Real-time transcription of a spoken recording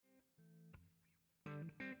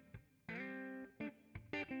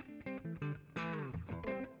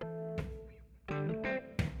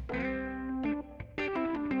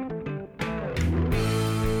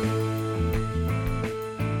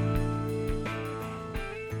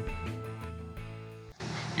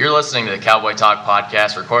You're listening to the Cowboy Talk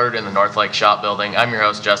podcast recorded in the North Lake Shop Building. I'm your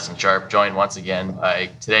host, Justin Sharp, joined once again by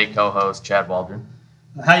today co-host Chad Waldron.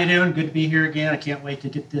 How you doing? Good to be here again. I can't wait to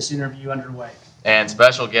get this interview underway. And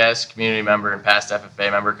special guest, community member and past FFA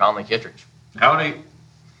member, Conley Kittredge. Howdy.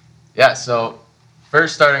 Yeah, so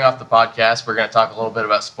first starting off the podcast, we're going to talk a little bit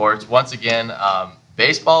about sports. Once again,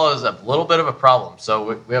 baseball is a little bit of a problem.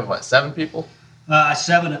 So we have, 7 people?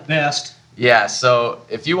 7 at best. Yeah, so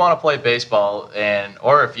if you want to play baseball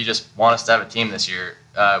or if you just want us to have a team this year,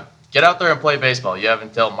 get out there and play baseball. You have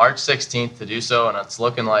until March 16th to do so, and it's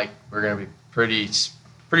looking like we're going to be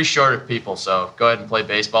pretty short of people. So go ahead and play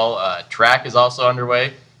baseball. Track is also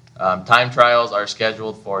underway. Time trials are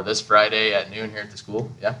scheduled for this Friday at noon here at the school.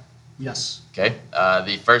 Yeah? Yes. Okay.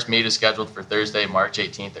 The first meet is scheduled for Thursday, March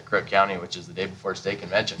 18th at Crook County, which is the day before state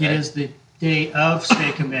convention. It right? is the day of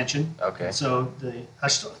state convention. Okay. So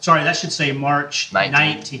that should say March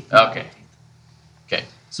 19th. Okay. Okay.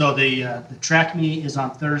 So the track meet is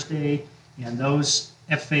on Thursday, and those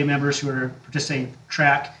FFA members who are participating in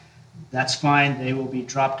track, that's fine. They will be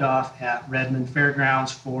dropped off at Redmond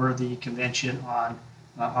Fairgrounds for the convention on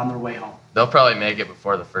their way home. They'll probably make it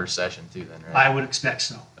before the first session too then, right? I would expect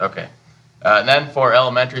so. Okay. And then for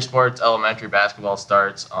elementary sports, elementary basketball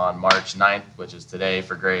starts on March 9th, which is today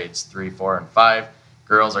for grades 3, 4, and 5.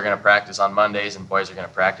 Girls are going to practice on Mondays and boys are going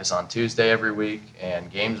to practice on Tuesday every week.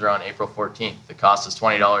 And games are on April 14th. The cost is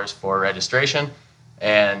 $20 for registration.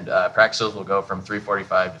 And practices will go from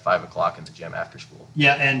 3:45 to 5 o'clock in the gym after school.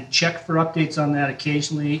 Yeah, and check for updates on that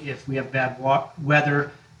occasionally. If we have bad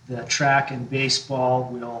weather, the track and baseball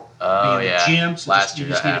will be in the gym. So you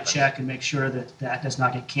just need to check and make sure that does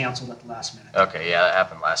not get canceled at the last minute. Okay, yeah, that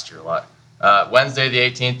happened last year a lot. Wednesday the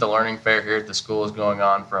 18th, the Learning Fair here at the school is going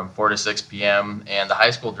on from 4 to 6 p.m. And the high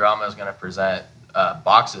school drama is going to present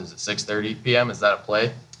boxes at 6:30 p.m. Is that a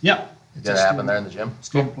play? Yeah. It's going to happen there in the gym?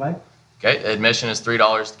 Student play. Okay, admission is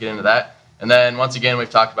 $3 to get into that. And then, once again, we've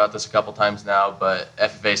talked about this a couple times now, but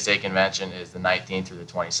FFA State Convention is the 19th through the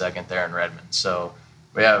 22nd there in Redmond. So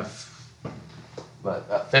we have,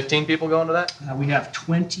 15 people going to that? We have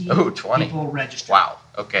 20 people registered. Wow.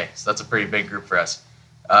 Okay, so that's a pretty big group for us.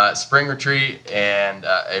 Spring retreat and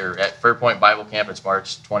at Fur Point Bible Camp, it's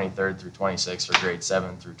March 23rd through 26th for grades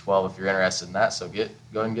 7 through 12 if you're interested in that. So go ahead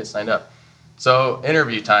and get signed up. So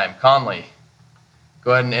interview time. Conley,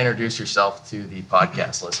 go ahead and introduce yourself to the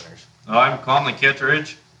podcast listeners. I'm Conley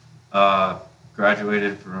Kittredge.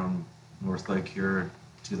 Graduated from North Lake here in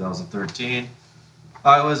 2013.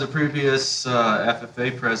 I was a previous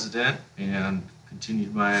FFA president and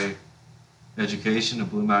continued my education at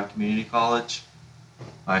Blue Mountain Community College.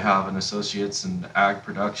 I have an associate's in ag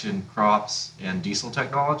production, crops, and diesel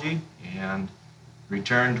technology, and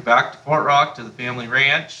returned back to Fort Rock to the family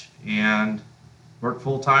ranch and worked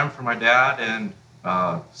full-time for my dad and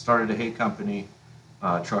started a hay company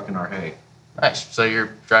trucking our hay. Nice. So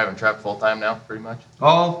you're driving truck full-time now, pretty much?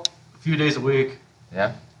 Oh, a few days a week.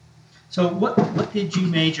 Yeah. So what did you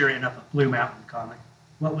major in up at Blue Mountain, Conley?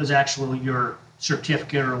 What was actually your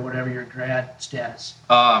certificate or whatever your grad status?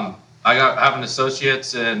 I have an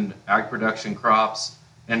associate's in ag production, crops,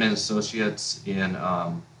 and an associate's in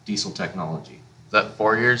diesel technology. Is that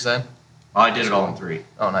 4 years then? I did it all in 3.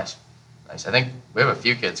 Oh, nice. Nice. I think we have a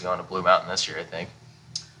few kids going to Blue Mountain this year, I think.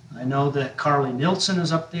 I know that Carly Nilsson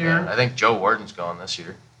is up there. Yeah, I think Joe Warden's going this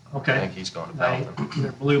year. Okay. I think he's going to Pendleton.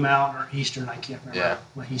 Either Blue Mountain or Eastern, I can't remember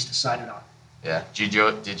what he's decided on. Yeah. Did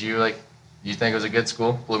you think it was a good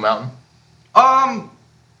school, Blue Mountain?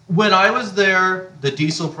 When I was there, the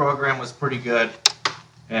diesel program was pretty good,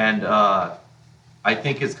 and I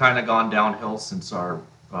think it's kind of gone downhill since our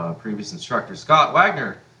previous instructor, Scott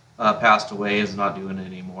Wagner, passed away, is not doing it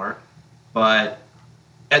anymore. But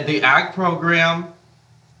at the ag program,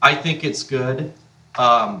 I think it's good.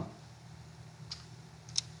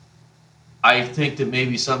 I think that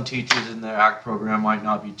maybe some teachers in the ag program might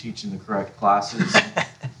not be teaching the correct classes,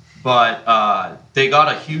 but they got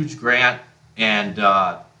a huge grant and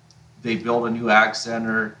they built a new ag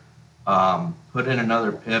center, put in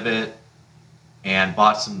another pivot, and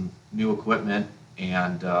bought some new equipment.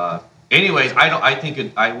 And anyways,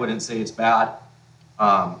 I wouldn't say it's bad.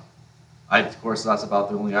 Of course, that's about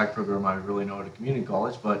the only ag program I really know at a community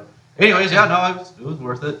college. But anyways, it was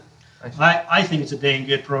worth it. I think it's a dang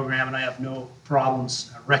good program, and I have no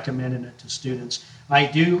problems recommending it to students. I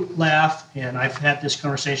do laugh, and I've had this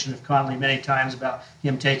conversation with Conley many times about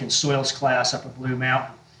him taking soils class up at Blue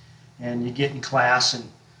Mountain. And you get in class, and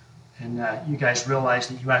you guys realize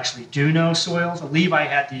that you actually do know soils. Levi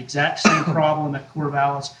had the exact same problem at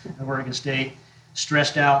Corvallis at Oregon State.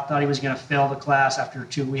 Stressed out, thought he was going to fail the class after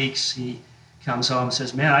 2 weeks. He comes home and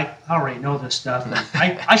says, man, I already know this stuff. And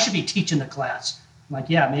I should be teaching the class. I'm like,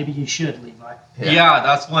 yeah, maybe you should, Levi. Yeah,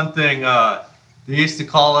 that's one thing. They used to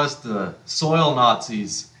call us the soil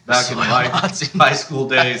Nazis back in Soil my Nazis. high school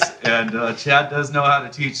days, and Chad does know how to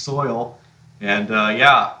teach soil. And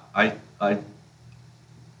yeah, I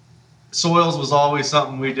soils was always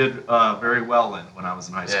something we did very well in when I was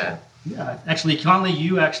in high school. Yeah. Yeah, actually, Conley,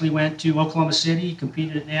 you actually went to Oklahoma City,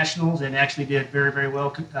 competed at nationals, and actually did very, very well,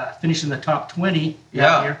 finishing the top 20 that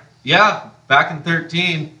Yeah. year. Yeah, back in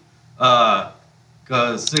 13,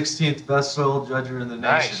 16th best soil judger in the nation.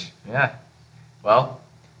 Nice. Yeah. Well,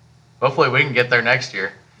 hopefully we can get there next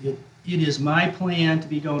year. It is my plan to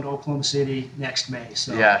be going to Oklahoma City next May.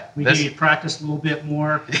 So Yeah, we this- need to practice a little bit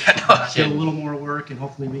more, Yeah, no do a kidding. little more work, and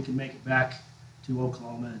hopefully we can make it back to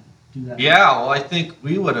Oklahoma and do that. Yeah, well, I think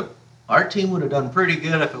our team would have done pretty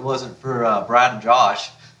good if it wasn't for Brad and Josh.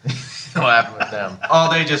 What happened with them?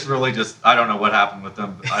 Oh, they I don't know what happened with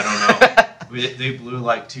them. I don't know. They blew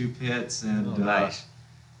like 2 pits, and Oh, nice.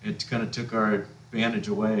 it kind of took our advantage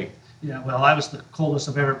away. Yeah, well, I was the coldest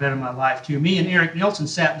I've ever been in my life, too. Me and Eric Nielsen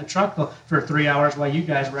sat in the truck for 3 hours while you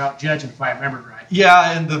guys were out judging, if I remember right.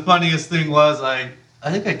 Yeah, and the funniest thing was I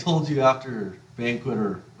think I told you after banquet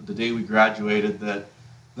or the day we graduated that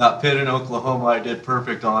pit in Oklahoma I did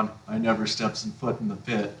perfect on. I never stepped foot in the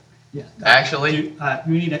pit. Yeah. Actually,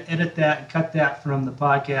 We need to edit that and cut that from the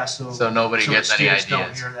podcast so nobody so gets any students don't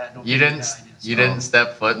ideas. hear that, You get didn't. the ideas. You didn't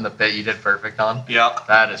step foot in the pit. You did perfect on. Yeah,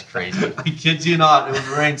 That is crazy. I kid you not. It was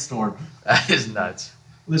a rainstorm. That is nuts.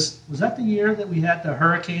 Was that the year that we had the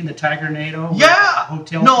hurricane, the Tigernado? where Yeah! the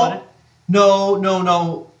hotel No. flooded?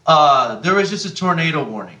 No. There was just a tornado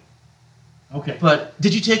warning. Okay. But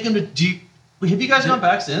did you take him to? Have you guys gone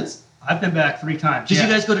back since? I've been back 3 times. Did yeah.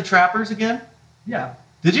 you guys go to Trappers again? Yeah.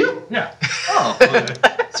 Did you? Yeah. Oh. Okay.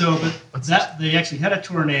 So, but they actually had a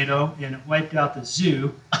tornado and it wiped out the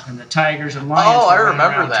zoo and the tigers and lions. Oh, I were running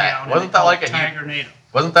remember around that. town, and Wasn't they that called like it a huge- Tigernado?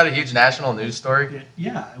 Wasn't that a huge national news story?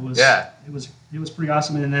 Yeah, it was. Yeah. It was pretty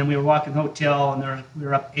awesome. And then we were walking the hotel, and we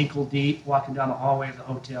were up ankle deep, walking down the hallway of the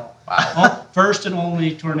hotel. Wow. Oh, first and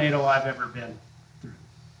only tornado I've ever been.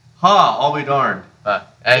 I'll be darned. And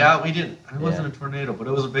Yeah, we didn't. It wasn't a tornado, but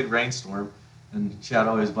it was a big rainstorm. And Chad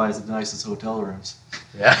always buys the nicest hotel rooms.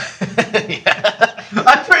 yeah. Yeah.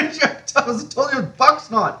 I'm pretty sure I told you Buck's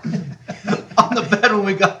not on the bed when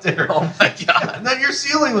we got there. Oh my god. And then your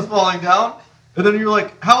ceiling was falling down. And then you're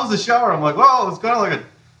like, "How was the shower?" I'm like, "Well, it's kind of like a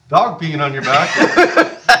dog peeing on your back."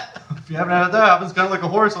 If you haven't had that, it's kind of like a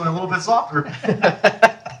horse, only a little bit softer.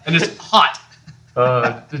 And it's hot.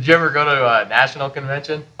 Did you ever go to a national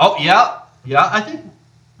convention? Oh yeah. I think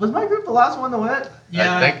was my group the last one that went.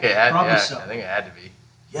 Yeah, I think it had. probably Yeah, so. I think it had to be.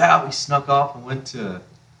 Yeah, we snuck off and went to.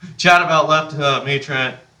 Chad about left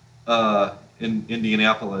Matrant in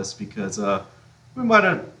Indianapolis because we might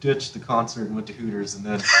have ditched the concert and went to Hooters, and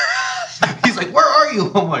then he's like, "Where are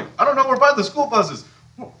you?" I'm like, "I don't know. We're by the school buses."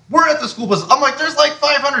 "We're at the school buses." I'm like, "There's like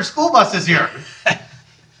 500 school buses here."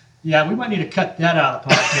 Yeah, we might need to cut that out of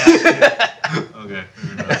the podcast. Okay,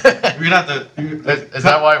 fair enough. You're gonna have to. Is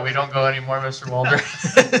that why we don't go anymore, Mr. Mulder?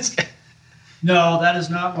 No, that is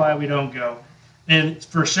not why we don't go. And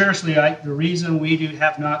for seriously, the reason we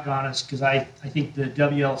have not gone is because I think the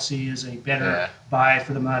WLC is a better Yeah. buy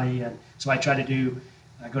for the money, and so I try to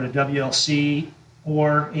go to WLC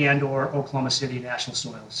or Oklahoma City National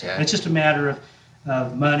Soils. Yeah. It's just a matter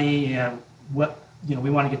of money and what we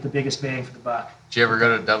want to get the biggest bang for the buck. Did you ever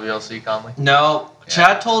go to WLC, Conley? No, Yeah.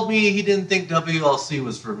 Chad told me he didn't think WLC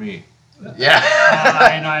was for me. Yeah.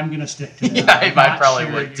 And I'm going to stick to that. Yeah, I'm I not probably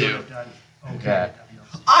sure would you too. would've done okay Yeah. at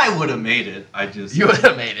WLC. I would have made it. I just. You would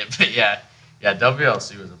have made it, but yeah,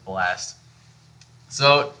 WLC was a blast.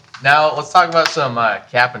 So now let's talk about some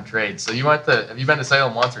cap and trade. So have you been to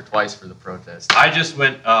Salem once or twice for the protest? I just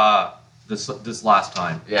went this last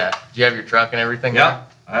time. Yeah. Did you have your truck and everything? Yeah,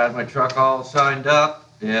 I had my truck all shined up,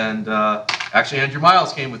 and actually Andrew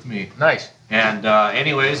Miles came with me. there? Nice. And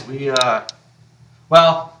anyways,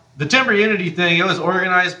 the Timber Unity thing, it was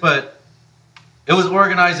organized, but it was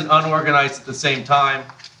organized and unorganized at the same time.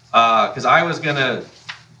 Because I was gonna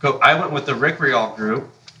go, I went with the Rick Rial group,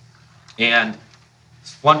 and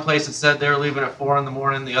one place it said they were leaving at 4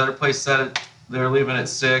 a.m. The other place said they were leaving at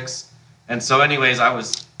 6. And so, anyways,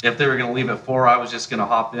 if they were gonna leave at 4, I was just gonna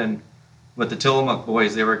hop in with the Tillamook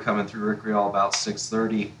boys. They were coming through Rick Rial about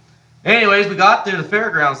 6:30. Anyways, we got there to the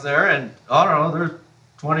fairgrounds there, and I don't know, there's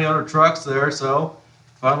 20 other trucks there, so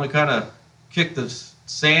finally kind of kicked the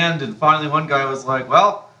sand, and finally one guy was like,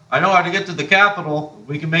 "Well, I know how to get to the Capitol.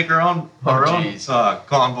 We can make our own geez.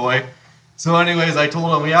 convoy." So anyways, I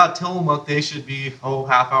told him, yeah, Tillamook, they should be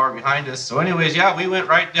half hour behind us. So anyways, yeah, we went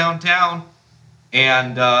right downtown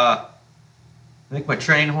And I think my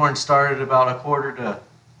train horn started about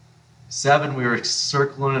 6:45. We were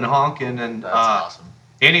circling and honking, and That's awesome.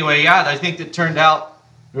 anyway, yeah, I think it turned out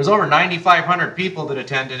there was over 9,500 people that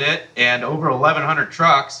attended it, and over 1,100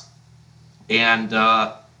 trucks. And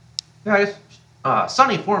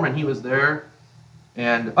Sonny Foreman, he was there.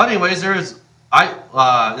 And anyways, in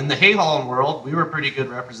the hay hauling world, we were pretty good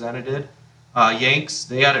represented. Yanks,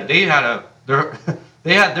 they had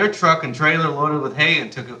their truck and trailer loaded with hay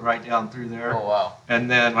and took it right down through there. Oh, wow. And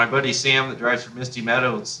then my buddy Sam that drives for Misty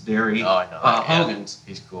Meadows Dairy, Oh, I know. Hogan's.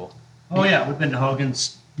 He's cool. Oh, yeah, we've been to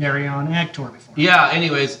Hogan's Dairy on Ag Tour before. Yeah,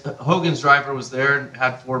 anyways, Hogan's driver was there and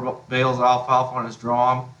had 4 bales of alfalfa on his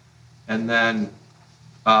drum. And then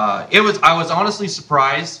I was honestly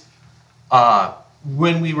surprised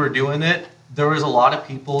when we were doing it. There was a lot of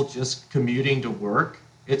people just commuting to work,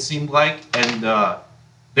 it seemed like, and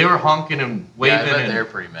they were honking and waving. Yeah, I bet and, they're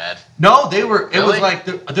pretty mad. no, they were. It was Really? like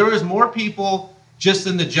there was more people just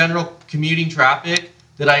in the general commuting traffic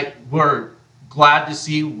that were glad to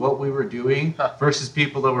see what we were doing Huh. versus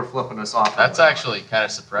people that were flipping us off. That's actually kind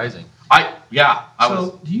of surprising. I So,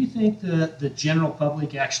 was. do you think that the general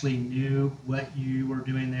public actually knew what you were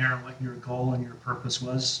doing there, what your goal and your purpose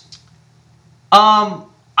was?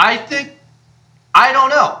 I think I don't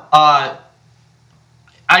know.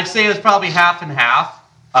 I'd say it was probably half and half.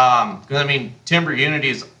 Because I mean, Timber Unity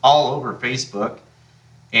is all over Facebook,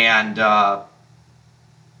 and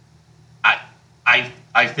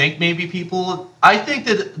I think maybe people. I think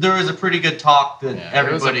that there was a pretty good talk that Yeah,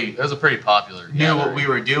 everybody It was a pretty popular. knew what gathering. we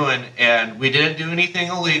were doing, and we didn't do anything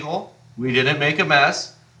illegal. We didn't make a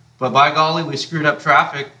mess, but by golly, we screwed up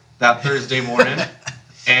traffic that Thursday morning,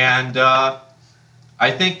 and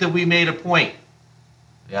I think that we made a point.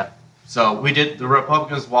 Yeah. So we did. The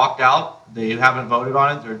Republicans walked out. They haven't voted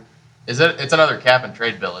on it. They're It's another cap and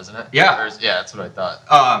trade bill, isn't it? Yeah. Yeah, that's what I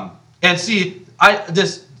thought. And see,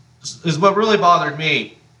 this is what really bothered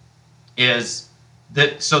me is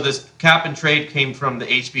that this cap and trade came from the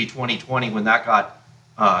HB 2020 when that got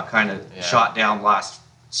kind of Yeah. shot down last,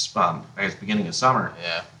 I guess, beginning of summer.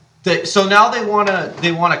 Yeah. So now they want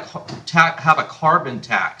to have a carbon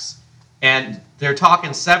tax, and they're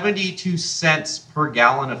talking 72 cents per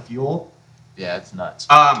gallon of fuel. Yeah, it's nuts.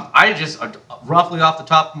 I just roughly off the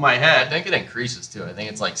top of my I head. think it increases too. I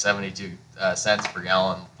think it's like 72 cents per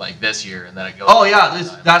gallon, like this year, and then it goes. Oh yeah,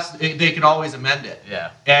 they could always amend it.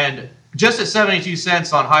 Yeah. And just at 72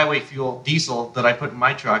 cents on highway fuel diesel that I put in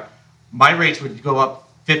my truck, my rates would go up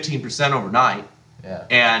 15% overnight. Yeah.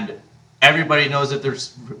 And everybody knows that their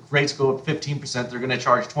rates go up 15%, they're going to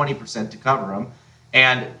charge 20% to cover them.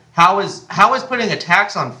 And how is putting a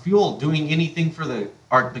tax on fuel doing anything for the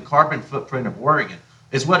carbon footprint of Oregon?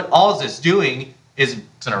 Is what all it's doing is.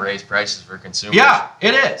 It's gonna raise prices for consumers. Yeah,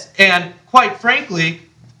 it is. And quite frankly,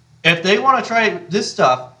 if they want to try this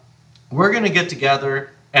stuff, we're going to get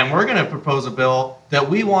together and we're going to propose a bill that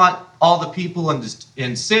we want all the people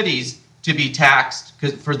in cities to be taxed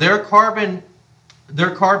for their carbon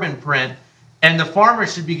print, and the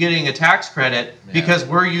farmers should be getting a tax credit because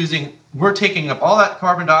we're taking up all that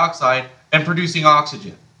carbon dioxide and producing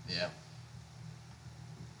oxygen. Yeah.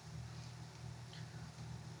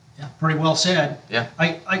 Yeah, pretty well said. Yeah.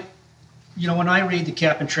 When I read the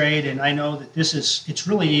cap and trade, and I know that it's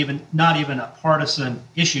really not even a partisan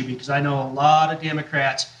issue, because I know a lot of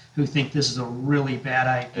Democrats who think this is a really bad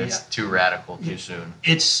idea. It's too radical too soon.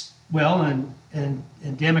 And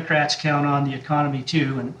Democrats count on the economy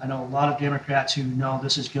too, and I know a lot of Democrats who know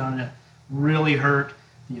this is going to really hurt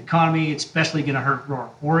the economy, especially going to hurt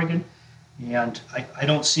rural Oregon, and I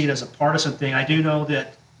don't see it as a partisan thing. I do know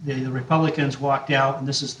that the Republicans walked out, and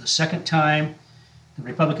this is the second time the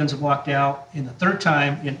Republicans have walked out, and the third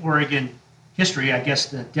time in Oregon history. I guess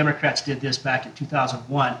the Democrats did this back in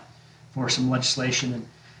 2001 for some legislation,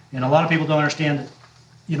 and a lot of people don't understand that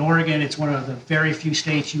in Oregon, it's one of the very few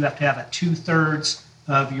states you have to have a 2/3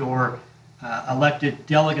 of your elected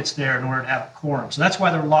delegates there in order to have a quorum. So that's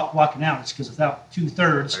why they're walking out. It's because without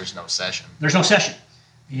 2/3, There's no session. there's no session.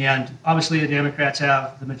 And obviously, the Democrats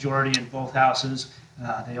have the majority in both houses.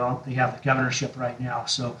 They have the governorship right now.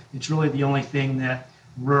 So it's really the only thing that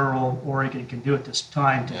rural Oregon can do at this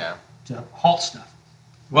time to halt stuff.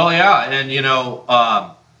 Well, yeah, and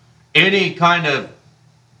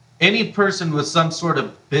any person with some sort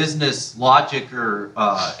of business logic or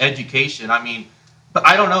education, but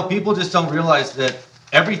I don't know, people just don't realize that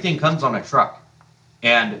everything comes on a truck.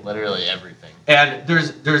 And Literally everything. And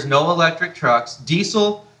there's no electric trucks.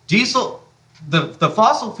 Diesel, the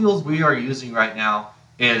fossil fuels we are using right now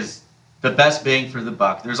is the best bang for the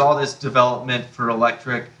buck. There's all this development for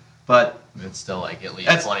electric, but It's still like at least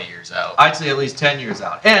That's- 20 years out. I'd say at least 10 years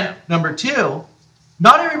out. And Yeah. number two,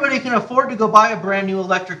 not everybody can afford to go buy a brand new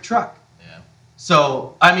electric truck. Yeah.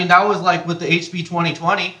 So, I mean, that was like with the HB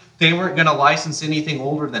 2020, they weren't going to license anything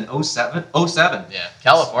older than 07. Yeah.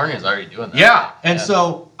 California's already doing that. Yeah, and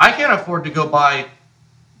so I can't afford to go buy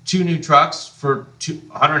 2 new trucks for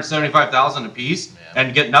 $175,000 a piece Yeah.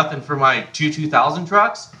 and get nothing for my 2000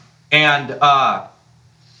 trucks. And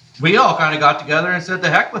we all kind of got together and said, the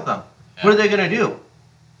heck with them. Yeah. What are they going to do?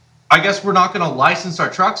 I guess we're not going to license our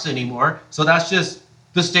trucks anymore. So that's just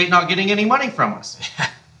the state not getting any money from us.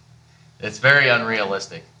 It's very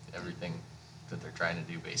unrealistic, everything that they're trying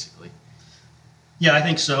to do, basically. Yeah, I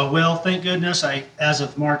think so. Well, thank goodness, as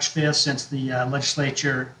of March 5th, since the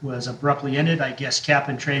legislature was abruptly ended, I guess cap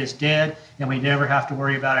and trade is dead, and we never have to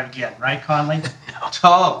worry about it again, right, Conley?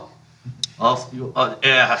 Oh,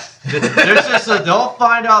 yeah. There's just they'll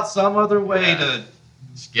find out some other way to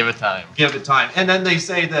Just give it time. give it time. And then they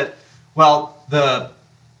say that, well, the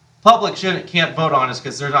public can't vote on us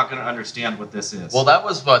because they're not going to understand what this is. Well, that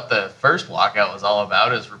was what the first walkout was all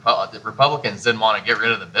about. Is the Republicans didn't want to get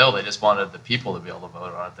rid of the bill; they just wanted the people to be able to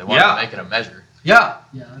vote on it. They wanted Yeah. to make it a measure. yeah,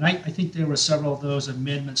 Yeah, and I think there were several of those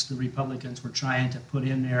amendments the Republicans were trying to put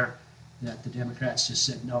in there that the Democrats just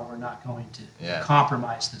said, no, we're not going to Yeah.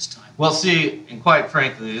 compromise this time. well, see, and quite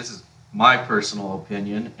frankly, this is my personal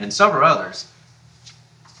opinion, and several others.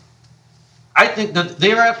 I think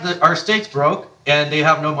that our state's broke, and they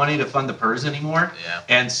have no money to fund the PERS anymore. Yeah.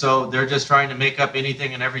 And so they're just trying to make up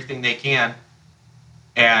anything and everything they can,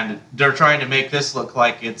 and they're trying to make this look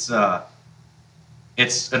like it's an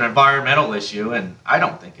environmental issue, and I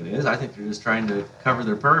don't think it is. I think they're just trying to cover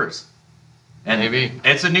their PERS. And Maybe.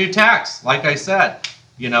 it's a new tax, like I said,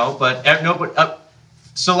 but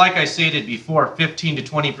so like I stated before, 15 to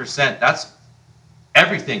 20%. That's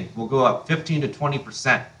everything will go up 15 to 20%.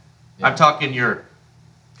 Yeah. I'm talking your.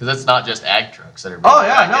 Because it's not just ag trucks that are. Oh,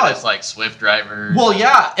 yeah, no, It's like Swift drivers. Well,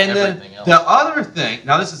 yeah, and then everything else. the other thing.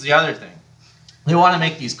 Now, this is the other thing. They want to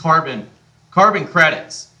make these carbon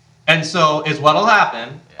credits, and so is what'll happen.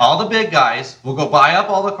 Yeah. All the big guys will go buy up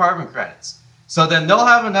all the carbon credits. So then they'll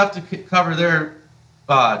have enough to cover their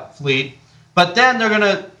fleet, but then they're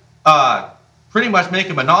gonna pretty much make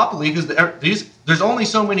a monopoly because there's only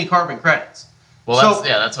so many carbon credits. Well,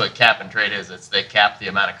 that's what cap and trade is. They cap the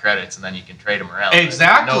amount of credits, and then you can trade them around.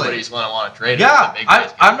 Exactly. Nobody's going to want to trade it. Yeah, The big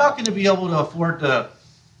guys I'm get not going to be able to afford to,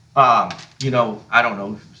 I don't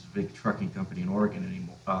know, if it's a big trucking company in Oregon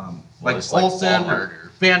anymore. Like it's like Olson Walmart or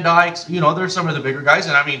or- Van Dykes, there's some of the bigger guys,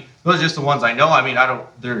 and I mean, those are just the ones I know. I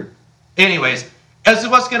mean, anyways, as to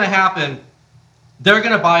what's going to happen, they're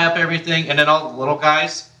going to buy up everything, and then all the little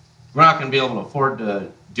guys, we're not going to be able to afford to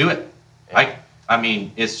do it. Yeah. I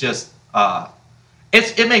mean, it's just,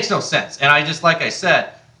 it makes no sense. And like I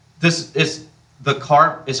said, this is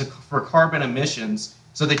for carbon emissions,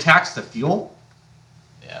 so they tax the fuel.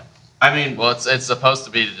 Yeah. I mean, Well, it's supposed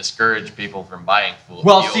to be to discourage people from buying fuel.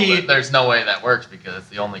 Well, see- but there's no way that works because it's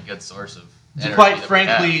the only good source of energy. quite that we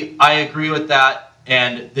frankly, I agree with that.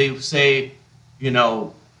 And they say,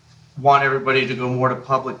 want everybody to go more to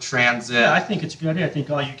public transit. Yeah, I think it's a good idea. I think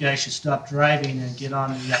all you guys should stop driving and get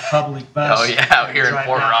on the public bus. Oh, yeah, out and here in drive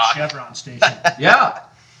Fort down to Rock. Chevron Station. Yeah,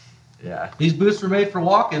 have. these booths were made for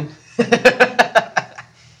walking. Yeah.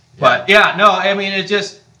 But yeah, no, I mean, it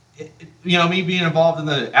just, me being involved in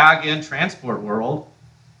the ag and transport world,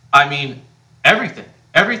 I mean,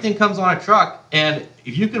 everything comes on a truck, and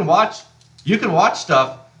if you can watch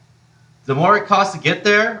stuff, the more it costs to get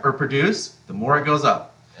there or produce, the more it goes up.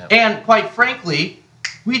 Yep. And quite frankly,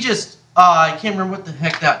 we just, I can't remember what the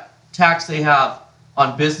heck that tax they have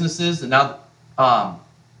on businesses, and now,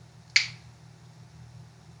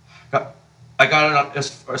 I got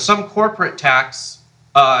it on some corporate tax.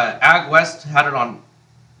 Ag West had it on.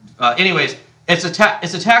 Anyways, it's a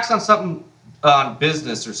tax on something on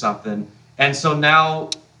business or something, and so now,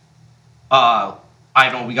 I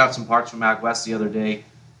know we got some parts from Ag West the other day,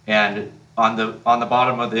 and on the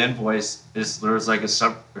bottom of the invoice there was like a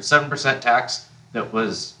 7% tax that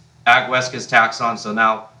was Ag West gets taxed on. So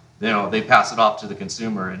now they pass it off to the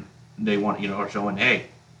consumer, and they want showing, hey,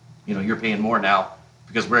 you're paying more now.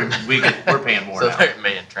 Because we're paying more So now. they're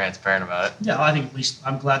being transparent about it. Yeah, I think at least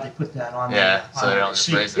I'm glad they put that on. Yeah, the, so on they the don't just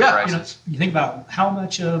receipt. raise their Yeah, prices. You think about how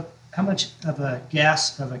much of a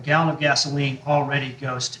gallon of gasoline already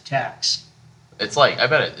goes to tax. It's like, I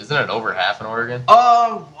bet isn't it over half in Oregon? I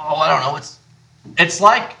don't know. It's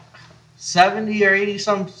like 70 or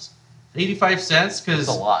 85 cents It's a because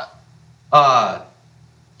lot.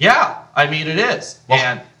 Yeah, I mean it is. Well,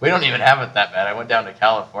 And we don't even have it that bad. I went down to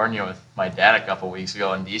California with my dad a couple weeks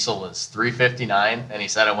ago, and diesel was $3.59, and he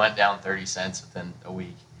said it went down 30 cents within a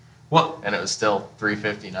week, what? and it was still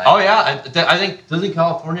 $3.59. Oh yeah, I think doesn't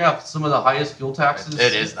California have some of the highest fuel taxes?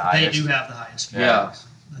 It is the They highest. do have the highest. Yeah.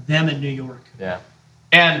 Them in New York. Yeah.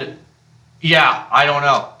 And yeah, I don't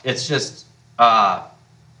know. It's just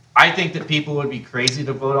I think that people would be crazy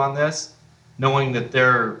to vote on this, knowing that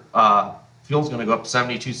their fuel's going to go up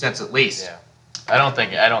 72 cents at least. Yeah.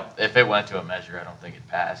 If it went to a measure, I don't think it'd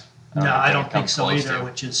pass. No, I don't it think comes so close either, to.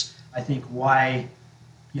 which is, I think, why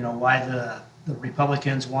the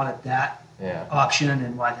Republicans wanted that Yeah. option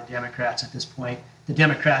and why the Democrats at this point, the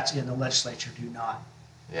Democrats in the legislature do not.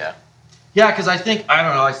 Yeah. Yeah, because I think, I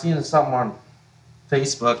don't know, I seen something on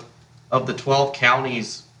Facebook of the 12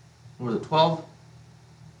 counties, what was it, 12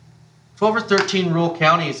 or 13 rural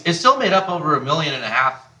counties. It still made up over 1.5 million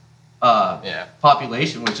Yeah.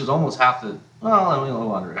 population, which is almost half the, well, a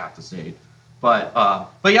little under half the state. But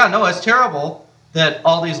yeah, no, it's terrible that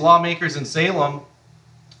all these lawmakers in Salem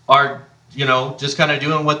are, just kind of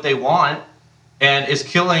doing what they want, and is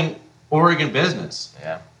killing Oregon business.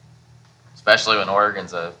 Yeah. Especially when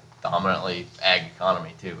Oregon's a dominantly ag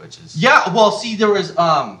economy too, which is Yeah, well, see, there was,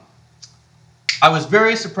 I was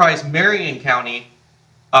very surprised Marion County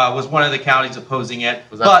was one of the counties opposing it,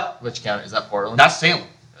 was that but which county is that? Portland? that's Salem,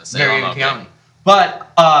 Salem, Marion okay. County.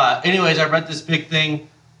 But anyways, I read this big thing.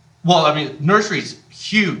 Well, I mean, nursery's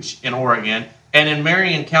huge in Oregon, and in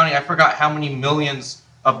Marion County, I forgot how many millions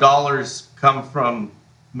of dollars come from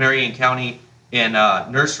Marion County in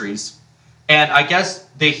nurseries, and I guess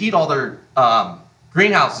they heat all their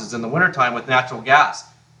greenhouses in the wintertime with natural gas.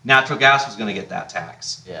 Natural gas was going to get that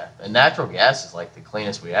tax. Yeah, and natural gas is like the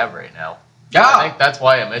cleanest we have right now. Yeah. I think that's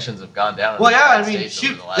why emissions have gone down. In Well, the yeah, United I mean, States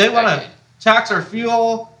shoot, over the last they want to decade. tax our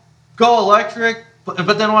fuel, go electric,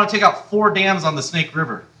 but then want to take out 4 dams on the Snake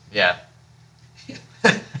River. Yeah,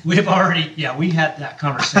 We had that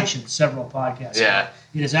conversation several podcasts ago. Yeah.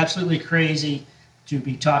 It is absolutely crazy to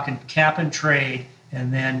be talking cap and trade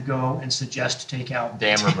and then go and suggest to take out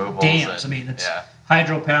dam removals. dams. and- I mean, it's yeah,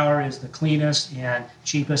 hydropower is the cleanest and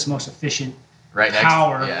cheapest, most efficient right next.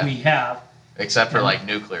 power yeah, we have. except for and- like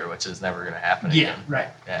nuclear, which is never going to happen Yeah, again. right.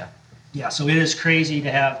 Yeah, Yeah, so it is crazy to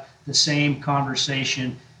have the same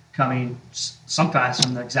conversation coming sometimes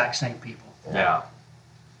from the exact same people. Yeah.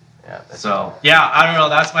 yeah. That's, So yeah, I don't know.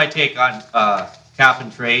 That's my take on cap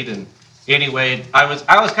and trade. And anyway, I was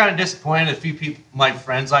kind of disappointed. A few people, my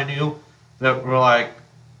friends I knew, that were like,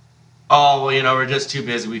 "Oh, well, we're just too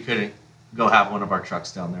busy. We couldn't go have one of our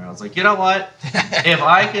trucks down there." I was like, you know what? If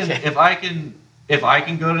I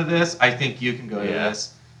can go to this, I think you can go to Yeah.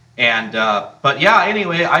 this. And but yeah,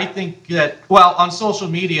 anyway, I think that, well, on social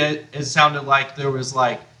media it sounded like there was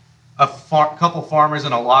like a couple farmers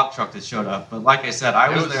and a log truck that showed up. But like I said, I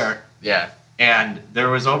It was was- there, yeah, and there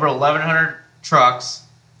was over 1,100 trucks,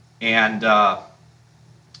 and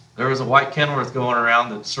there was a white Kenworth going around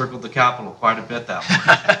that circled the Capitol quite a bit that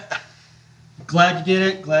morning. Glad you did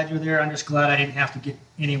it. Glad you were there. I'm just glad I didn't have to get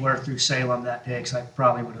anywhere through Salem that day because I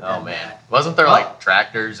probably would have Oh been man, mad. wasn't there like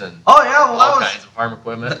tractors and Oh yeah, well all that was. kinds of farm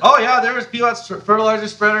equipment? Oh yeah, there was PLS fertilizer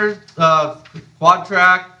spreaders, quad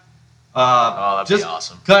track, Oh, that'd just be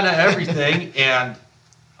awesome. kind of everything. And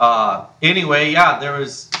anyway, yeah,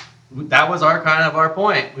 that was our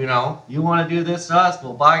point. You want to do this to us?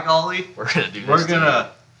 Well, by golly, We're gonna do this. we're to you.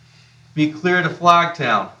 gonna be clear to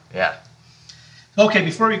Flagtown. Yeah. Okay,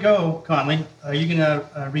 before we go, Conley, are you going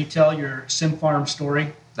to retell your Sim Farm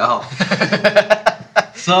story? Oh,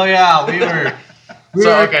 so yeah, we were.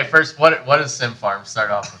 So okay, first, what does Sim Farm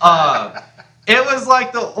start off with? It was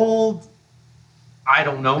like the old. I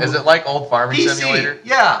don't know. Is it like old farming PC? simulator?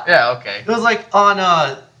 Yeah. Yeah. Okay. It was like on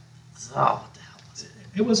what the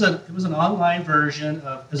hell was it? It was an online version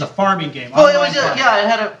of it was a farming game. Well, it online was farming. it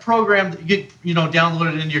had a program that you could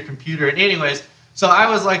download it into your computer. And anyways, so I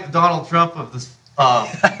was like the Donald Trump of this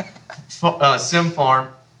Sim Farm,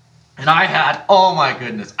 and I had, oh my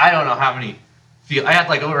goodness, I don't know how many fields. I had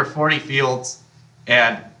like over 40 fields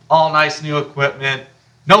and all nice new equipment.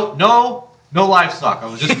 No livestock. I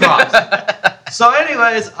was just crops. So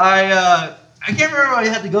anyways, I can't remember if I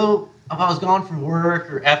had to go, if I was gone from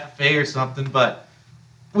work or FFA or something, but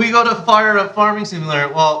we go to fire up farming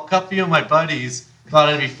simulator. Well, a couple of my buddies thought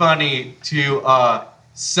it'd be funny to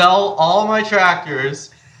sell all my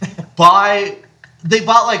tractors, they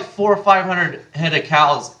bought like 400 or 500 head of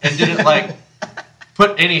cows and didn't like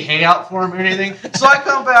put any hay out for them or anything. So I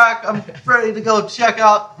come back, I'm ready to go check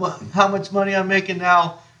out how much money I'm making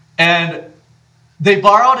now, and they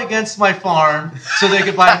borrowed against my farm so they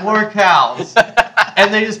could buy more cows.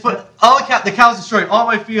 and they just put all the cows destroyed all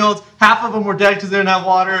my fields. Half of them were dead because they didn't have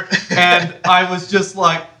water, and I was just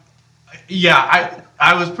like, yeah,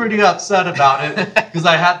 I was pretty upset about it because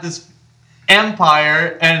I had this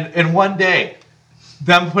empire, and in one day,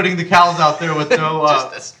 them putting the cows out there with no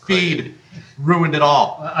feed ruined it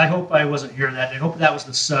all. I hope I wasn't here that day. I hope that was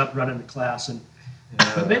the sub running the class, and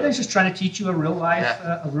but maybe they're just trying to teach you a real life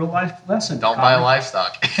lesson. Don't buy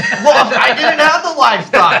livestock. Well, I didn't have the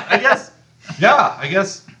livestock. I guess.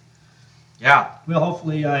 Yeah. Well,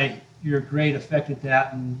 hopefully your grade affected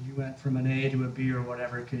that, and you went from an A to a B or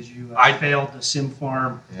whatever because you I failed the sim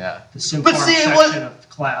farm. Yeah. The sim But farm see, it section wasn't- of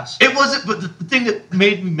class. It wasn't, but the thing that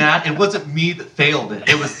made me mad, it wasn't me that failed it.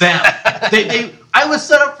 It was them. I was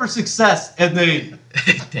set up for success, and they,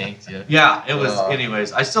 Thanks, yeah. yeah, it was. Oh.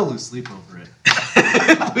 Anyways, I still lose sleep over it.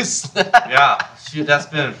 Yeah, shoot, that's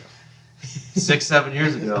been 6-7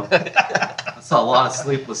 years ago. That's a lot of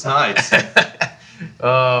sleepless nights.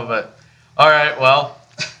 Oh, but all right. Well,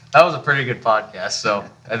 that was a pretty good podcast. So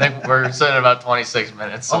I think we're sitting at about 26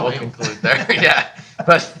 minutes. So Oh, we'll man. conclude there. Yeah.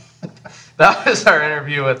 But that was our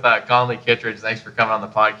interview with Conley Kittredge. Thanks for coming on the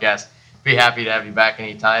podcast. Be happy to have you back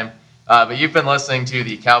anytime. But you've been listening to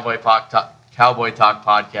the Cowboy Talk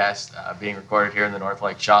podcast being recorded here in the North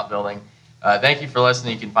Lake Shop Building. Thank you for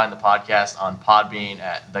listening. You can find the podcast on Podbean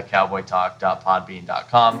at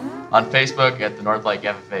thecowboytalk.podbean.com, on Facebook at the North Lake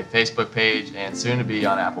FFA Facebook page, and soon to be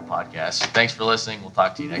on Apple Podcasts. Thanks for listening. We'll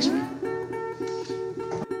talk to you next week.